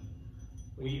faith.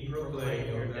 We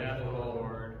proclaim your death, O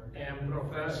Lord, and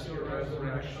profess your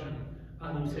resurrection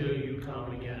until you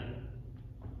come again.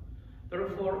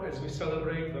 Therefore, as we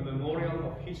celebrate the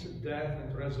memorial of his death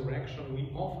and resurrection,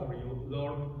 we offer you,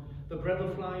 Lord, the bread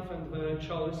of life and the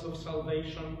chalice of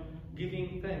salvation,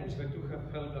 giving thanks that you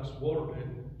have held us worthy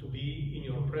to be in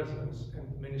your presence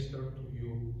and minister to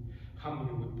you.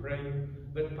 Humbly we pray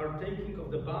that partaking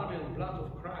of the body and blood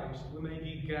of Christ, we may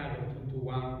be gathered into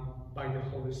one by the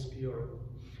Holy Spirit.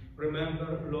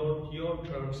 Remember, Lord, your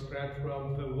church spread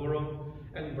throughout the world,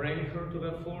 and bring her to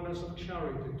the fullness of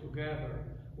charity together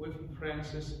with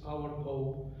Francis, our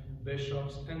Pope,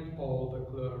 bishops, and all the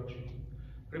clergy.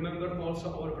 Remember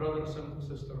also our brothers and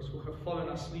sisters who have fallen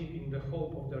asleep in the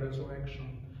hope of the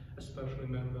resurrection. Especially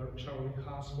remember Charlie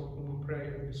Haas, for whom we pray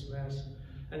at this Mass,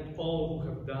 and all who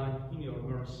have died in your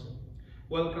mercy.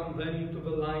 Welcome them into the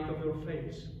light of your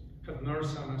face. Have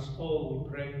mercy on us all,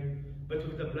 we pray, but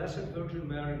with the Blessed Virgin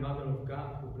Mary, Mother of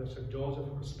God, with Blessed Joseph,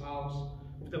 her spouse,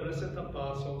 with the blessed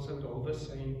apostles and all the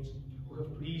saints who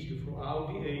have pleased you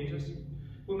throughout the ages,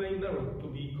 we may merit to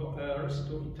be co-heirs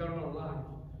to eternal life,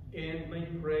 and may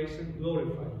praise and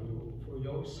glorify you for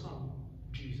your Son,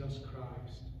 Jesus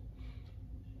Christ.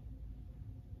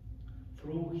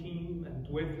 Through him, and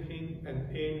with him,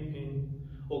 and in him,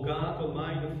 O God,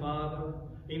 Almighty Father,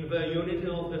 in the unity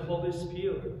of the Holy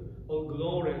Spirit, all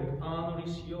glory and honor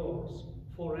is yours,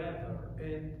 forever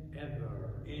and ever.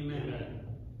 Amen.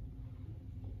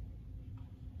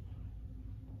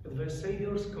 At the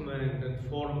Saviour's command, and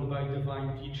formed by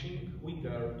divine teaching, we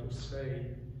dare to say,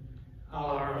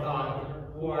 Our Father,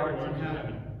 who art in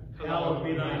heaven, hallowed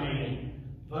be thy name.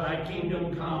 Thy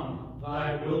kingdom come,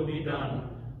 thy will be done,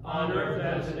 on earth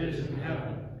as it is in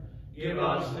heaven. Give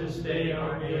us this day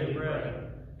our daily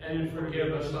bread, and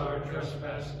forgive us our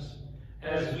trespasses,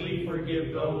 as we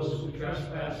forgive those who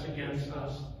trespass against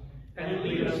us. And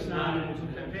lead us not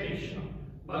into temptation,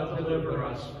 but deliver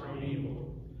us from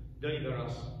evil. Deliver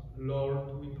us,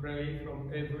 Lord, we pray,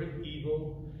 from every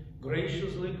evil.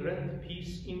 Graciously grant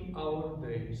peace in our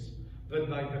days, that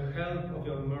by the help of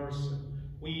your mercy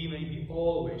we may be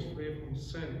always free from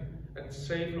sin and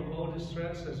safe from all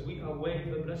distress, as we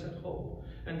await the blessed hope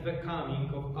and the coming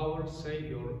of our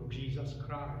Savior, Jesus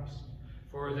Christ.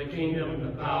 For the kingdom,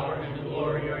 the power, and the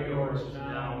glory are yours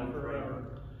now and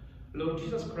forever. Lord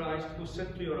Jesus Christ, who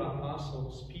said to your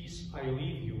apostles, "Peace I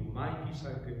leave you, my peace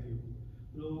I give you,"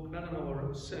 look not on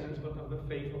our sins, but on the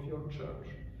faith of your church,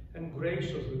 and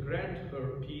graciously grant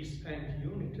her peace and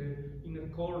unity in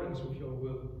accordance with your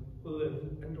will, who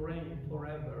live and reign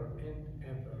forever and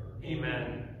ever.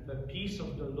 Amen. The peace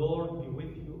of the Lord be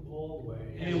with you always.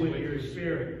 And with your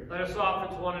spirit. Let us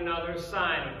offer to one another a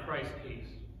sign of Christ's peace.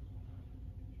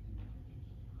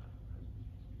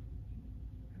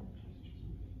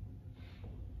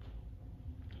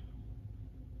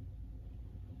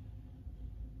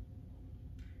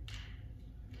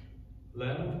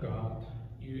 Lamb of God,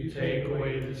 You take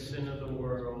away the sin of the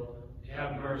world.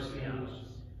 Have mercy on us.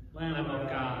 Lamb of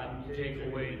God, you take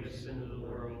away the sin of the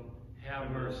world.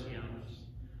 Have mercy on us.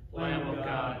 Lamb of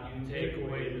God, you take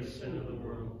away the sin of the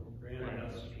world. Grant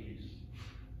us peace.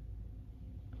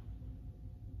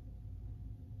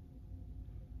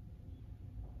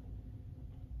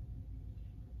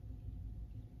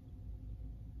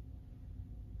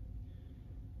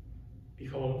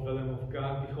 behold the Lamb of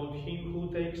God, behold him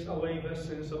who takes away the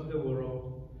sins of the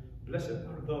world. Blessed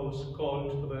are those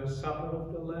called to the supper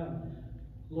of the Lamb.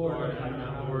 Lord, I am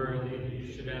not worthy that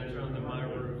you should enter under my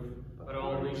roof, but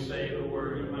only say the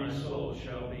word, and my soul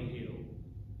shall be healed.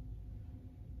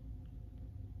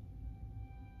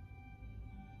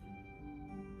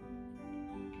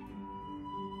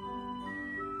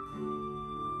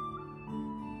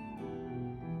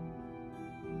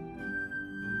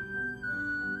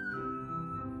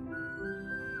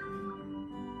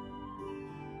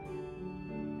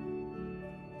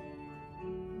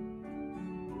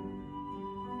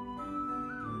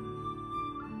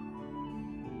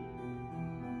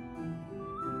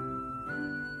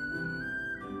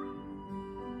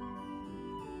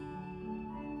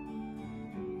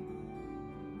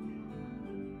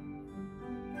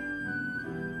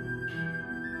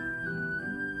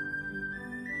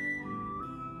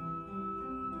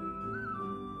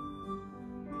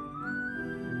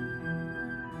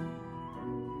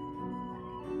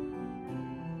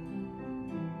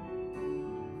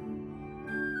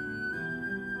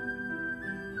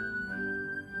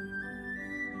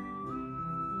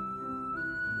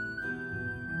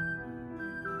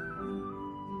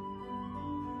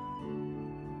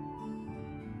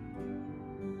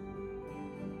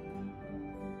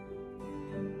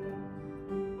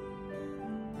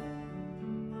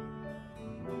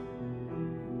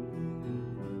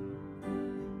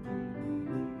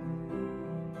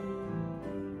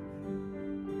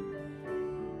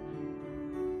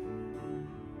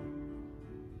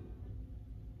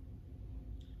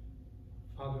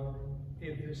 Father,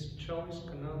 if this chalice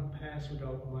cannot pass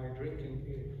without my drinking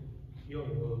it, your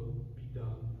will be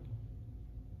done.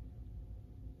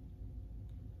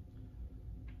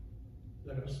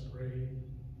 Let us pray.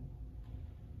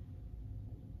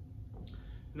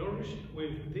 Nourished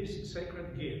with these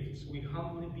sacred gifts, we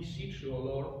humbly beseech you, O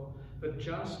Lord, that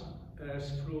just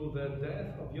as through the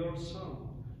death of your Son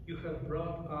you have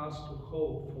brought us to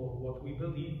hope for what we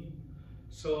believe,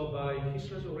 so by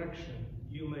his resurrection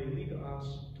you may lead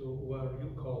us to where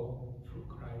you call through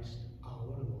Christ our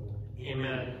Lord.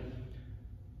 Amen.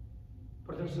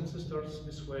 Brothers and sisters,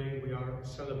 this way we are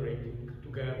celebrating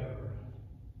together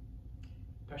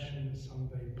Passion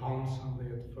Sunday, Palm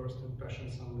Sunday at first, and Passion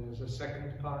Sunday as a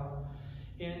second part.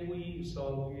 And we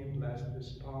blessed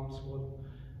these palms.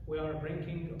 We are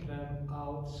bringing them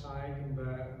outside in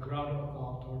the grotto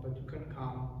altar that you can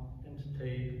come and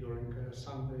take during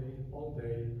Sunday all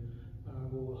day.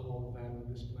 We will hold them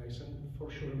in this place, and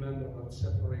for sure remember that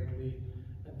separately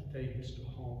and take this to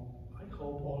home. I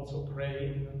hope also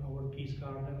pray in our peace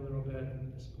garden a little bit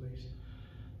in this place.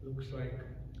 Looks like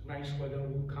nice weather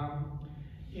will come.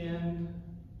 And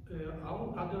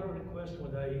our other request,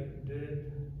 what I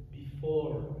did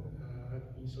before,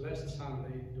 means last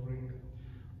Sunday during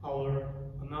our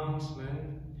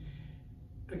announcement,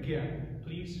 again,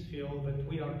 please feel that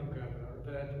we are together,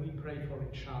 that we pray for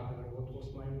each other. What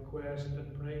was my request?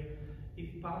 That pray,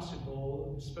 if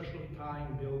possible, special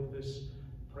time, build this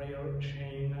prayer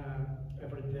chain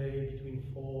every day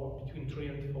between 3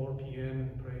 and 4 p.m.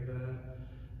 and pray the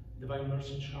Divine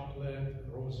Mercy Chaplet,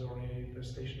 Rosary, the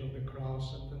Station of the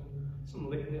Cross, and then some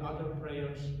litany, other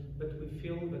prayers, that we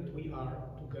feel that we are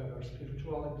together.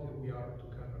 Spirituality, we are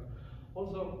together.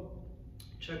 Also,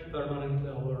 check permanently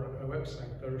our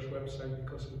website, parish website,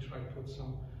 because we try to put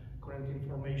some current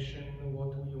information,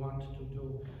 what we want to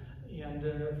do. And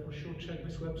for sure, check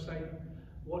this website,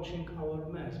 watching our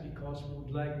Mass, because we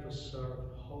would like to serve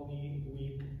Holy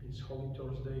Week, it's Holy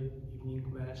Thursday evening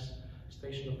Mass,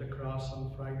 Station of the Cross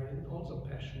on Friday, and also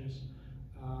Passions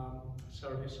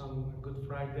service on Good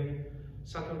Friday,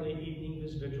 Saturday evening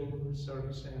this vigil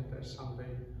service, and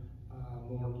Sunday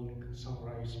morning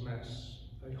sunrise Mass.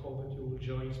 I hope that you will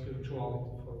join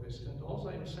spirituality for this. And also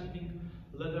I'm sending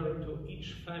a letter to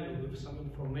each family with some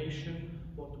information,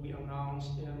 what we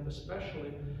announced, and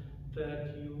especially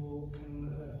that you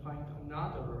can find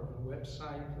another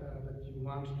website that you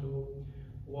want to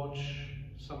watch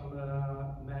some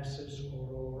message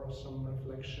or some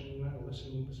reflection,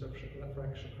 listening to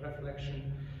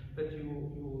reflection, that you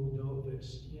will do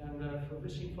this. And for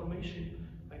this information,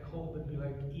 I hope it will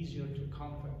be easier to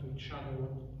contact each other.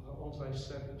 Also, I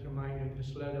said and reminded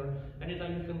this letter.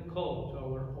 Anytime you can call to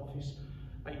our office.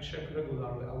 I check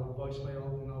regularly our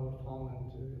voicemail and our phone,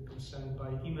 and can send by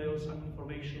email some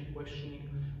information, questioning.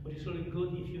 But it's really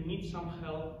good if you need some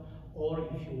help, or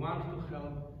if you want to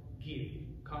help, give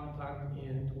contact,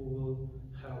 and we will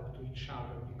help to each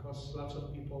other, because lots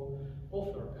of people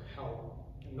offer help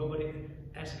and nobody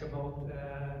asks about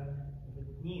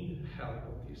need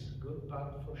help. It is good,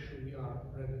 but for sure we are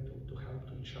ready to help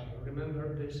to each other.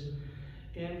 Remember this.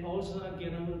 And also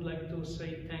again, I would like to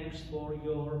say thanks for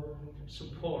your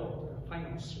support,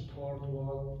 finance support,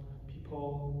 what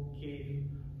people give,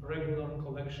 regular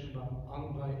collection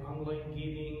by online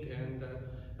giving, and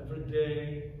every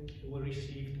day we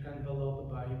received envelope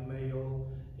by mail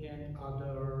and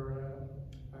other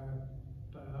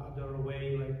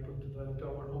way, like put to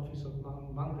our office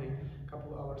on Monday, a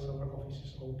couple hours our office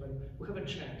is open. We have a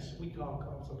chance, we talk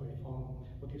also by phone,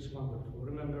 what is wonderful.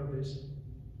 Remember this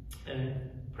and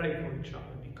pray for each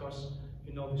other, because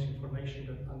you know this information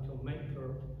that until May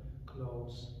 3rd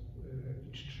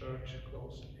each church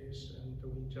closed is, and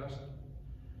we just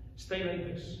stay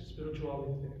like this,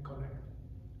 spirituality connect.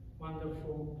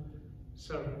 Wonderful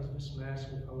service, this Mass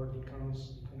with our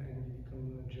deacons, Deacon Andy,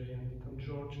 Deacon Jay, and Deacon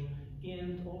George,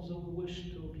 and also we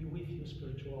wish to be with you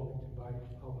spirituality by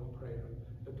our prayer,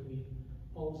 that we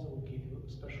also give you a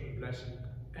special blessing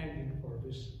ending for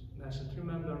this Mass. And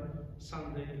remember,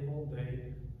 Sunday all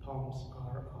day, palms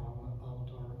are on the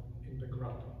altar in the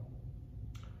grotto.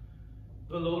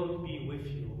 The Lord be with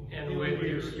you. And with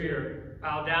your spirit.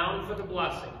 Bow down for the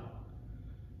blessing.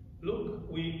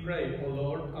 Look, we pray, O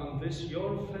Lord, on this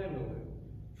your family,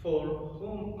 for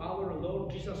whom our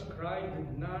Lord Jesus Christ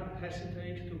did not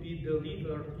hesitate to be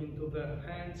delivered into the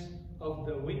hands of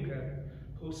the wicked,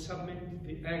 who submit to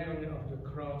the agony of the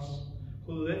cross,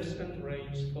 who lives and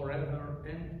reigns forever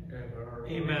and ever.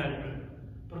 Amen.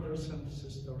 Brothers and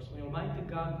sisters, may Almighty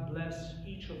God bless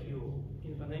each of you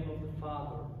in the name of the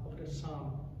Father, of the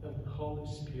Son, and of the Holy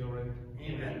Spirit.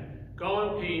 Amen.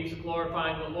 Go in peace,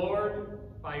 glorifying the Lord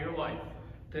by your life.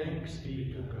 Thanks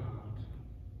be to God.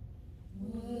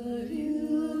 Were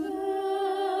you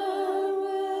there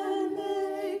when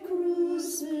they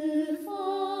crucified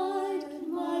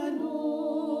my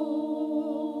Lord?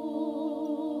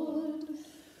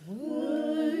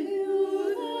 Were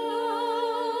you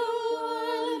there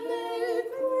when they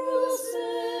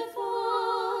crucified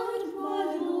my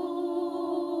Lord?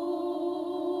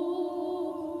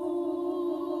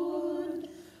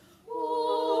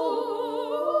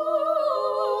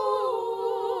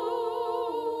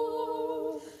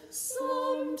 Oh,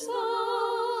 sometimes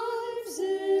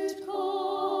it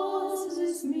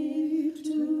causes me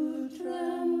to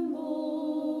tremble,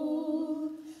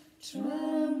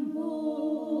 tremble,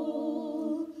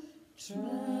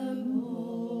 tremble.